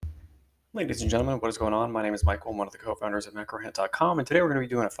Ladies and gentlemen, what is going on? My name is Michael. I'm one of the co-founders of MacroHint.com, and today we're going to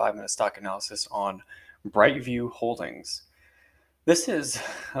be doing a 5-minute stock analysis on BrightView Holdings. This is,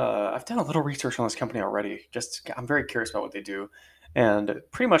 I've done a little research on this company already. I'm very curious about what they do, and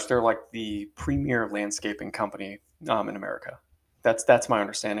pretty much they're like the premier landscaping company in America. That's my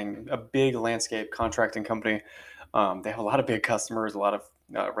understanding. A big landscape contracting company. They have a lot of big customers, a lot of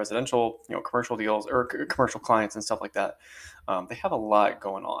residential, commercial deals or commercial clients and stuff like that. They have a lot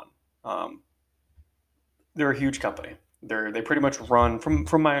going on. Um, they're a huge company. They pretty much run,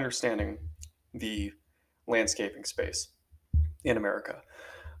 from my understanding, the landscaping space in America.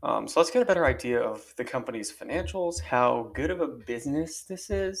 So let's get a better idea of the company's financials, how good of a business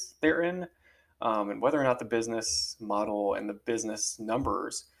this is they're in, and whether or not the business model and the business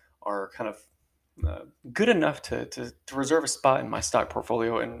numbers are kind of uh, good enough to reserve a spot in my stock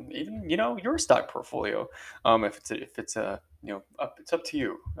portfolio and even your stock portfolio. It's up to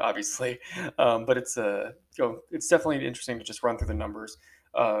you, obviously. But it's definitely interesting to just run through the numbers,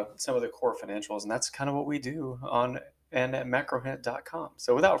 some of the core financials, and that's kind of what we do on and at macrohint.com.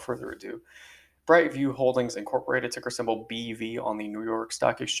 So without further ado, BrightView Holdings Incorporated, ticker symbol BV on the New York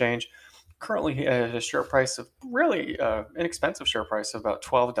Stock Exchange, currently at a share price of really inexpensive share price of about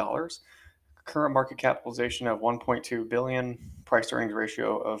 $12. Current market capitalization of 1.2 billion, price to earnings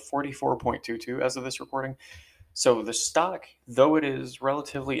ratio of 44.22 as of this recording. So the stock, though it is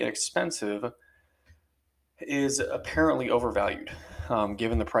relatively inexpensive, is apparently overvalued,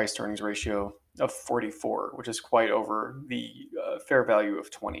 given the price to earnings ratio of 44, which is quite over the fair value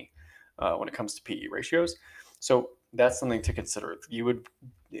of 20 when it comes to PE ratios. So that's something to consider. You would,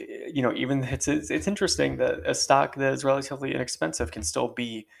 even it's interesting that a stock that is relatively inexpensive can still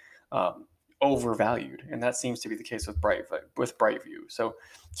be um, overvalued, and that seems to be the case with BrightView. So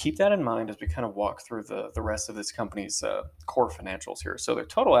keep that in mind as we kind of walk through the rest of this company's core financials here. So their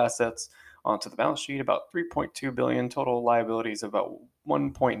total assets onto the balance sheet about 3.2 billion, total liabilities about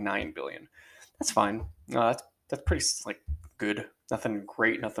 1.9 billion. That's fine. That's pretty like good. Nothing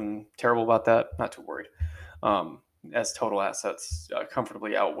great, nothing terrible about that. Not too worried. Um, as total assets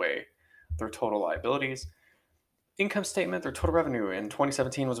comfortably outweigh their total liabilities. Income statement, their total revenue in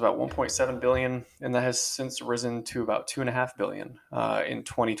 2017 was about 1.7 billion, and that has since risen to about 2.5 billion in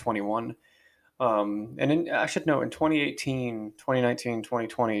 2021. I should note in 2018, 2019,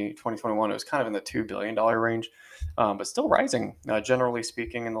 2020, 2021, it was kind of in the $2 billion range, but still rising, generally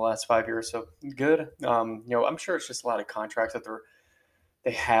speaking, in the last 5 years. So good. I'm sure it's just a lot of contracts that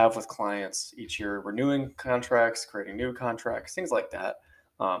they have with clients each year, renewing contracts, creating new contracts, things like that.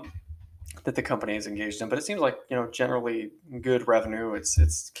 Um, that the company is engaged in, but it seems like generally good revenue.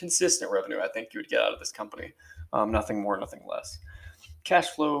 It's consistent revenue. I think you would get out of this company, nothing more, nothing less. Cash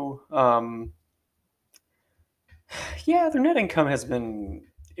flow. Yeah, their net income has been,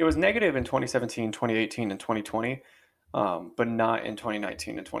 it was negative in 2017, 2018, and 2020, but not in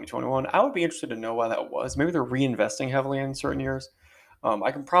 2019 and 2021. I would be interested to know why that was. Maybe they're reinvesting heavily in certain years.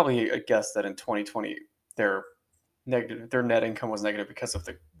 I can probably guess that in 2020 their their net income was negative because of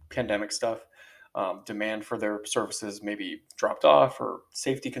the pandemic stuff. Demand for their services maybe dropped off, or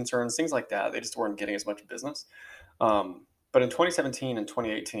safety concerns, things like that. They just weren't getting as much business. But in 2017 and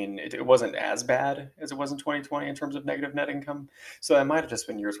 2018, it wasn't as bad as it was in 2020 in terms of negative net income. So that might have just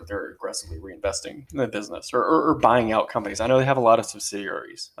been years where they're aggressively reinvesting in the business, or buying out companies. I know they have a lot of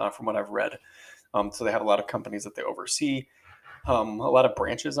subsidiaries from what I've read. So they have a lot of companies that they oversee, a lot of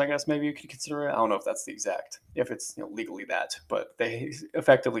branches, I guess maybe you could consider it. I don't know if that's the exact, if it's legally that, but they,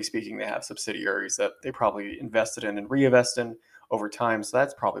 effectively speaking, they have subsidiaries that they probably invested in and reinvest in over time. So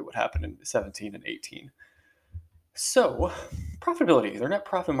that's probably what happened in 17 and 18. So, profitability, their net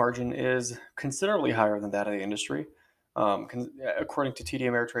profit margin is considerably higher than that of the industry. According to TD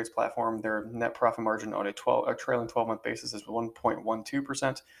Ameritrade's platform, their net profit margin on a trailing 12-month basis is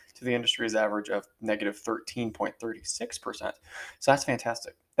 1.12% to the industry's average of negative 13.36%. So that's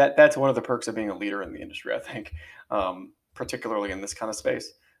fantastic. That's one of the perks of being a leader in the industry, I think, particularly in this kind of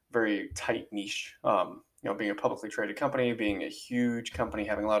space. Very tight niche. Being a publicly traded company, being a huge company,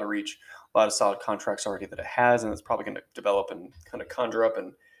 having a lot of reach, a lot of solid contracts already that it has, and it's probably going to develop and kind of conjure up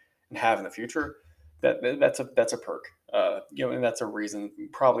and have in the future. That's a perk, and that's a reason,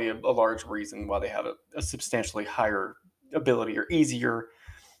 probably a large reason why they have a substantially higher ability, or easier,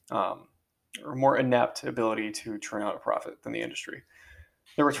 um, or more inept ability to churn out a profit than the industry.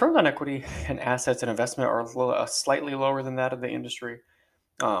 The returns on equity and assets and investment are slightly lower than that of the industry.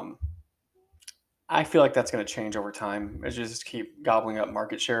 Um, I feel like that's going to change over time as you just keep gobbling up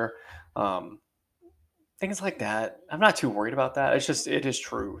market share. Um, Things like that. I'm not too worried about that. It is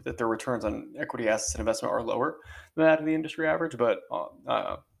true that the returns on equity assets and investment are lower than that of the industry average, but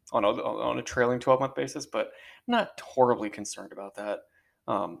on a trailing 12-month basis, but not horribly concerned about that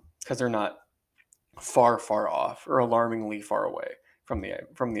because they're not far off or alarmingly far away from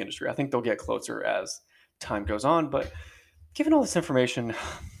the industry. I think they'll get closer as time goes on, but given all this information,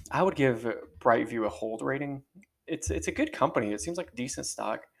 I would give BrightView a hold rating. It's a good company. It seems like a decent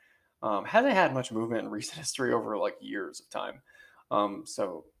stock. Hasn't had much movement in recent history over like years of time.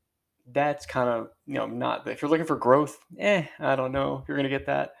 So that's kind of not if you're looking for growth. I don't know if you're gonna get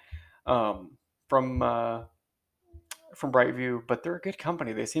that um, from uh, from BrightView, but they're a good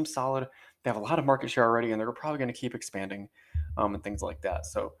company. They seem solid. They have a lot of market share already, and they're probably going to keep expanding and things like that.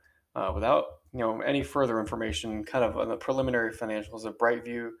 So, without any further information, kind of on the preliminary financials of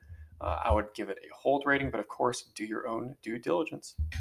BrightView, I would give it a hold rating. But of course, do your own due diligence.